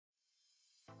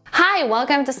Hi,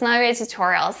 welcome to Navigator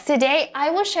tutorials. Today,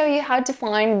 I will show you how to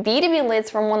find B2B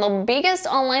leads from one of the biggest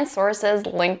online sources,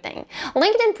 LinkedIn.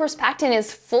 LinkedIn Prospecting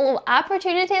is full of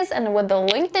opportunities, and with the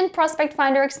LinkedIn Prospect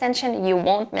Finder extension, you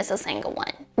won't miss a single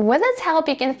one. With its help,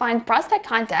 you can find prospect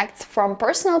contacts from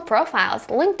personal profiles,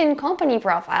 LinkedIn company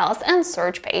profiles, and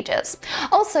search pages.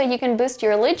 Also, you can boost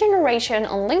your lead generation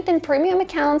on LinkedIn premium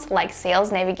accounts like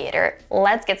Sales Navigator.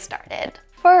 Let's get started.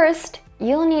 First,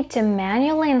 you'll need to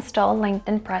manually install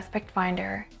LinkedIn Prospect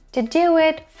Finder. To do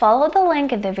it, follow the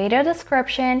link in the video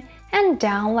description and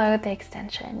download the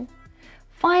extension.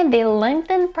 Find the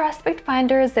LinkedIn Prospect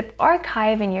Finder zip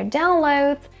archive in your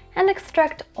downloads and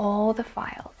extract all the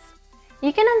files.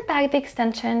 You can unpack the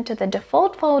extension to the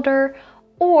default folder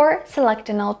or select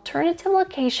an alternative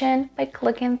location by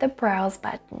clicking the Browse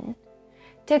button.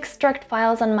 To extract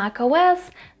files on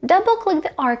macOS, double-click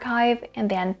the archive and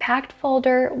the unpacked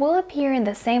folder will appear in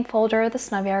the same folder the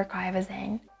Snowy archive is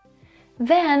in.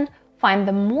 Then, find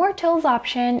the More Tools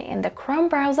option in the Chrome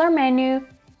browser menu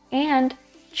and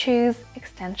choose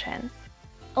Extensions.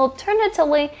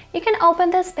 Alternatively, you can open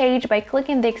this page by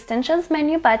clicking the Extensions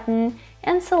menu button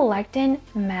and selecting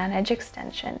Manage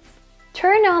Extensions.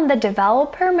 Turn on the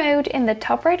Developer mode in the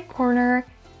top right corner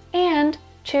and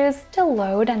choose to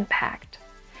load Unpacked.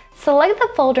 Select the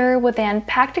folder with the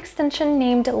unpacked extension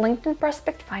named LinkedIn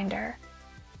Prospect Finder.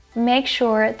 Make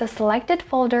sure the selected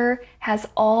folder has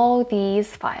all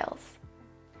these files.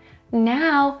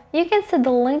 Now, you can see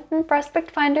the LinkedIn Prospect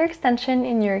Finder extension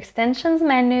in your Extensions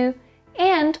menu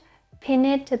and pin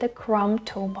it to the Chrome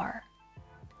toolbar.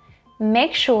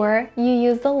 Make sure you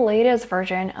use the latest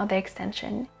version of the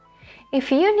extension.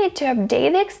 If you need to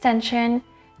update the extension,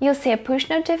 you'll see a push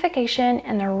notification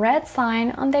and a red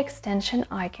sign on the extension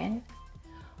icon.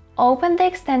 Open the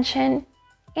extension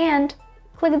and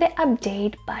click the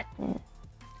Update button.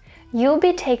 You'll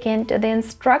be taken to the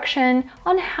instruction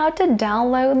on how to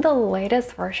download the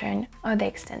latest version of the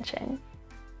extension.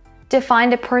 To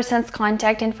find a person's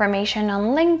contact information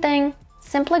on LinkedIn,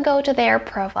 simply go to their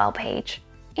profile page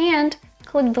and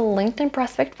click the LinkedIn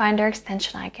Prospect Finder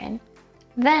extension icon.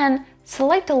 Then,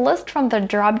 select a list from the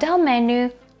drop-down menu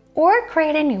or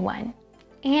create a new one,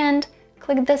 and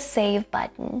click the Save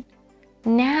button.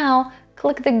 Now,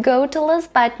 click the Go to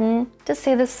List button to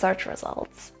see the search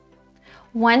results.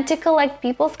 Want to collect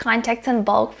people's contacts in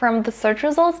bulk from the search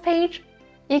results page?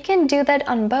 You can do that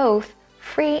on both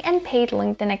free and paid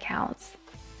LinkedIn accounts.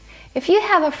 If you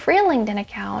have a free LinkedIn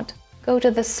account, go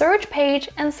to the search page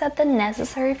and set the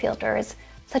necessary filters,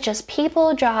 such as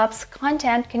people, jobs,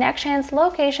 content, connections,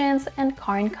 locations, and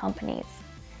current companies.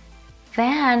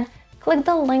 Then, click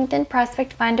the LinkedIn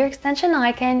Prospect Finder extension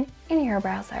icon in your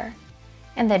browser.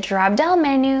 In the drop-down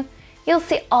menu, you'll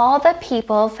see all the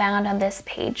people found on this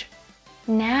page.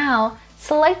 Now,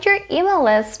 select your email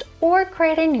list or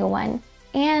create a new one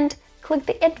and click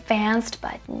the Advanced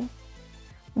button.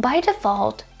 By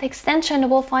default, the extension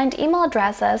will find email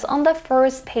addresses on the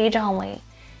first page only.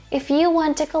 If you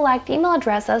want to collect email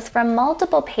addresses from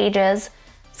multiple pages,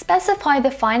 specify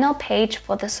the final page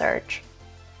for the search.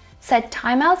 Set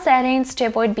timeout settings to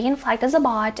avoid being flagged as a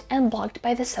bot and blocked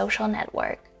by the social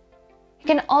network. You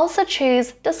can also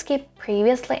choose to skip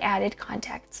previously added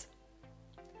contacts.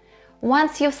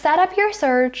 Once you've set up your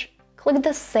search, click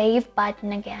the Save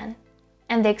button again,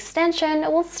 and the extension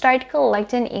will start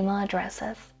collecting email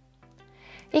addresses.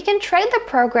 You can track the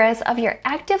progress of your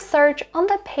active search on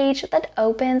the page that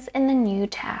opens in the New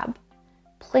tab.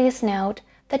 Please note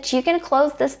that you can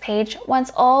close this page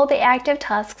once all the active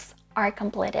tasks are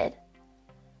completed.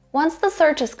 Once the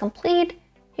search is complete,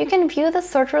 you can view the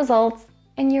search results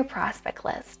in your prospect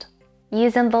list.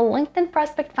 Using the LinkedIn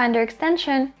Prospect Finder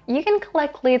extension, you can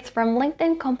collect leads from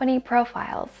LinkedIn company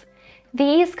profiles.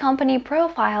 These company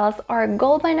profiles are a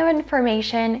goldmine of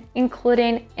information,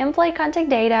 including employee contact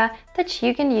data that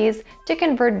you can use to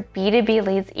convert B2B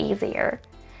leads easier.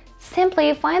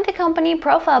 Simply find the company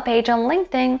profile page on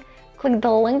LinkedIn, click the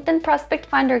LinkedIn Prospect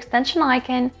Finder extension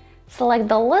icon, select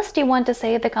the list you want to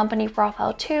save the company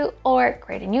profile to or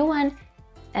create a new one,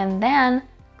 and then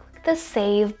click the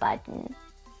Save button.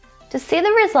 To see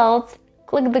the results,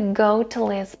 click the Go to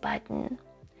List button.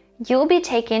 You'll be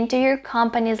taken to your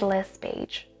company's list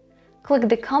page. Click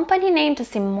the company name to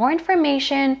see more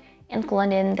information,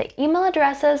 including the email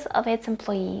addresses of its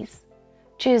employees.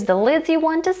 Choose the leads you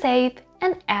want to save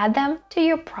and add them to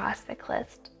your prospect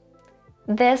list.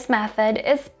 This method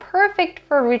is perfect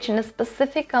for reaching a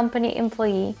specific company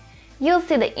employee. You'll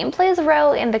see the employee's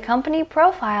role in the company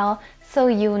profile, so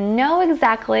you know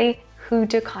exactly who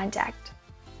to contact.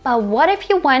 But what if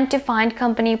you want to find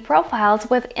company profiles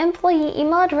with employee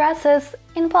email addresses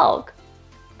in bulk?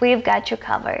 We've got you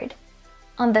covered.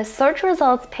 On the search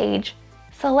results page,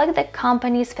 select the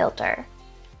company's filter.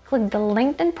 Click the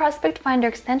LinkedIn Prospect Finder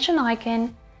extension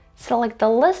icon, select the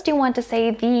list you want to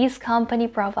save these company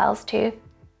profiles to,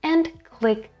 and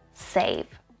click Save.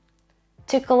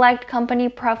 To collect company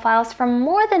profiles from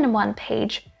more than one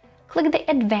page, click the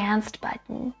Advanced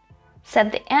button.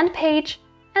 Set the end page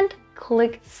and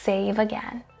click Save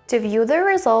again. To view the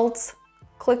results,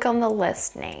 click on the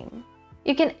list name.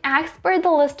 You can export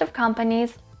the list of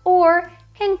companies or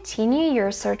continue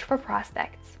your search for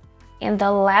prospects. In the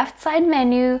left side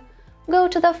menu, go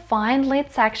to the Find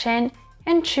Leads section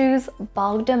and choose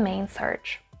Bulk Domain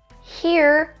Search.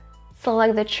 Here,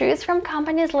 select the Choose from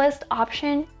Companies List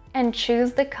option and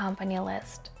choose the company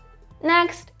list.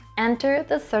 Next, enter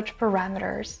the search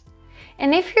parameters.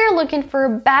 And if you're looking for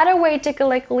a better way to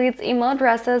collect leads email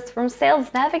addresses from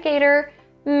Sales Navigator,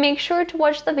 make sure to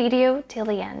watch the video till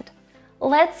the end.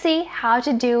 Let's see how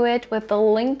to do it with the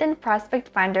LinkedIn Prospect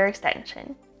Finder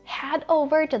extension. Head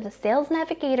over to the Sales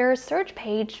Navigator search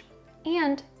page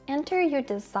and enter your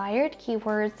desired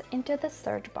keywords into the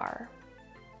search bar.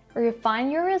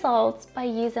 Refine your results by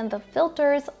using the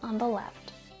filters on the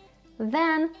left.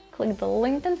 Then, click the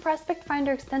LinkedIn Prospect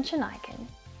Finder extension icon.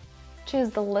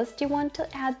 Choose the list you want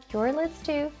to add your leads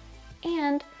to,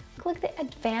 and click the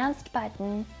Advanced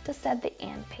button to set the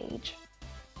end page.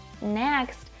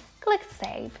 Next, click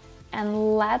Save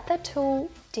and let the tool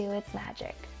do its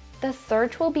magic. The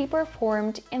search will be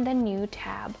performed in the new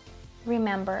tab.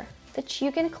 Remember that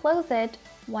you can close it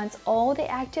once all the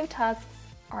active tasks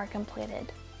are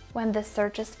completed. When the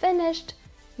search is finished,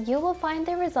 you will find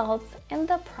the results in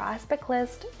the prospect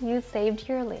list you saved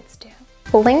your leads to.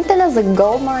 LinkedIn is a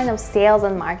goldmine of sales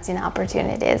and marketing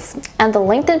opportunities, and the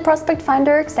LinkedIn Prospect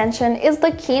Finder extension is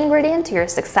the key ingredient to your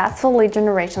successful lead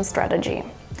generation strategy.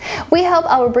 We hope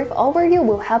our brief overview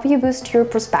will help you boost your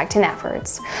prospecting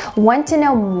efforts. Want to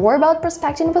know more about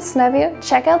prospecting with Snevio?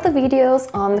 Check out the videos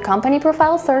on company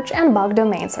profile search and bulk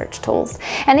domain search tools.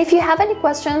 And if you have any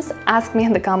questions, ask me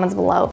in the comments below.